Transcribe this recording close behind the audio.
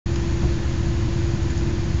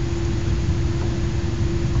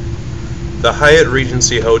The Hyatt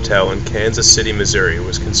Regency Hotel in Kansas City, Missouri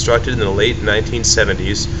was constructed in the late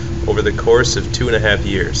 1970s over the course of 2.5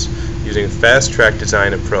 years, using a fast-track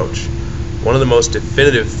design approach. One of the most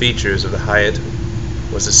definitive features of the Hyatt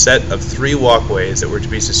was a set of 3 walkways that were to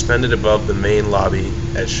be suspended above the main lobby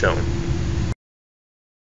as shown.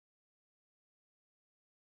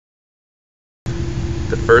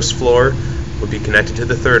 The first floor would be connected to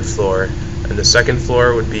the 3rd floor, and the 2nd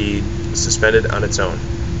floor would be suspended on its own.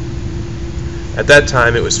 At that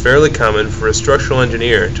time, it was fairly common for a structural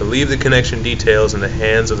engineer to leave the connection details in the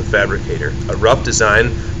hands of the fabricator. A rough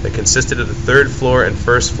design that consisted of the 3rd floor and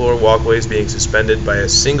 1st floor walkways being suspended by a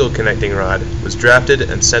single connecting rod was drafted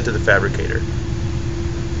and sent to the fabricator.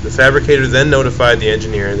 The fabricator then notified the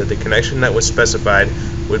engineer that the connection that was specified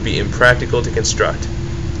would be impractical to construct.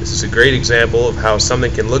 This is a great example of how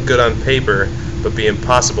something can look good on paper but be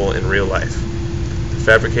impossible in real life. The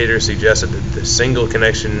fabricator suggested that the single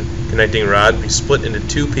connecting rod be split into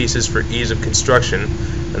 2 pieces for ease of construction,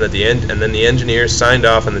 and then the engineer signed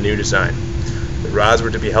off on the new design. The rods were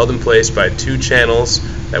to be held in place by 2 channels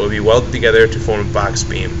that would be welded together to form a box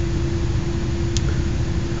beam.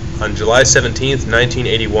 On July 17,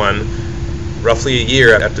 1981, roughly a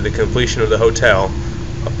year after the completion of the hotel,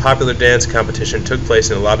 a popular dance competition took place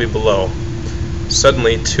in the lobby below.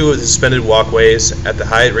 Suddenly, 2 of the suspended walkways at the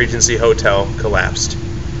Hyatt Regency Hotel collapsed.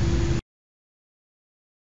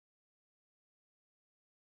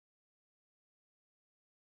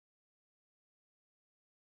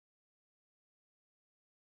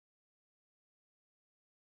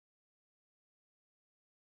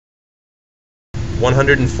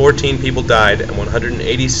 "114 people died and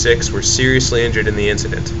 186 were seriously injured in the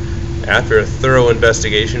incident. After a thorough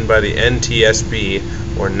investigation by the NTSB,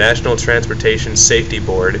 or National Transportation Safety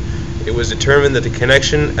Board, it was determined that the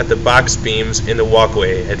connection at the box beams in the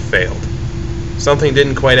walkway had failed. Something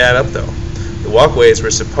didn't quite add up though. The walkways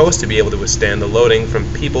were supposed to be able to withstand the loading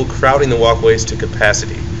from people crowding the walkways to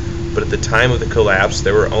capacity, but at the time of the collapse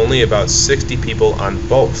there were only about 60 people on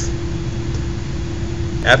both.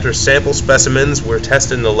 After sample specimens were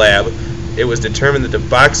tested in the lab, it was determined that the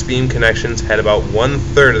box beam connections had about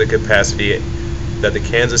 1/3 of the capacity that the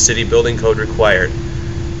Kansas City Building Code required.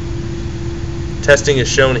 Testing is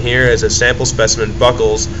shown here as a sample specimen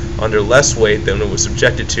buckles under less weight than it was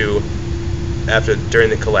subjected to during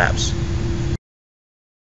the collapse.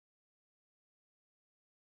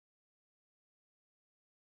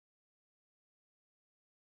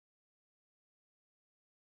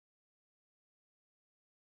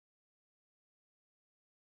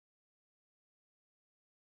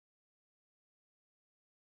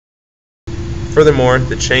 Furthermore,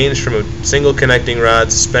 the change from a single connecting rod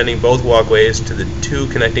suspending both walkways to the 2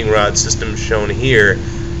 connecting rod system shown here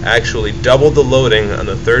actually doubled the loading on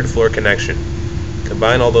the 3rd floor connection.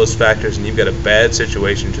 Combine all those factors and you've got a bad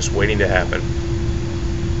situation just waiting to happen.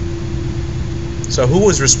 So who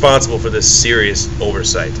was responsible for this serious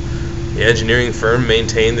oversight? The engineering firm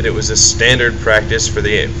maintained that it was a standard practice for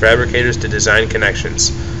the fabricators to design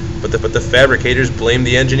connections, but the fabricators blamed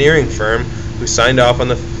the engineering firm who signed off on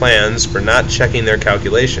the plans for not checking their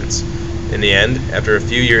calculations. In the end, after a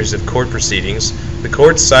few years of court proceedings, the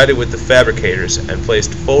courts sided with the fabricators and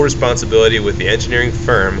placed full responsibility with the engineering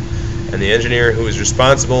firm, and the engineer who was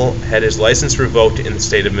responsible had his license revoked in the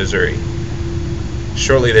state of Missouri.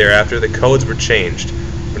 Shortly thereafter, the codes were changed.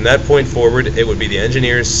 From that point forward, it would be the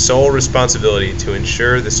engineer's sole responsibility to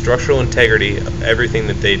ensure the structural integrity of everything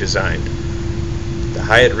that they designed. The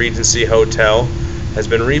Hyatt Regency Hotel has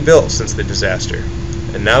been rebuilt since the disaster,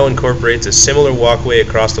 and now incorporates a similar walkway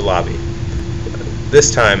across the lobby.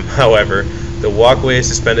 This time, however, the walkway is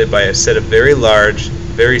suspended by a set of very large,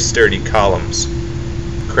 very sturdy columns.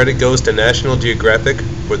 Credit goes to National Geographic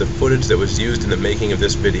for the footage that was used in the making of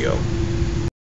this video.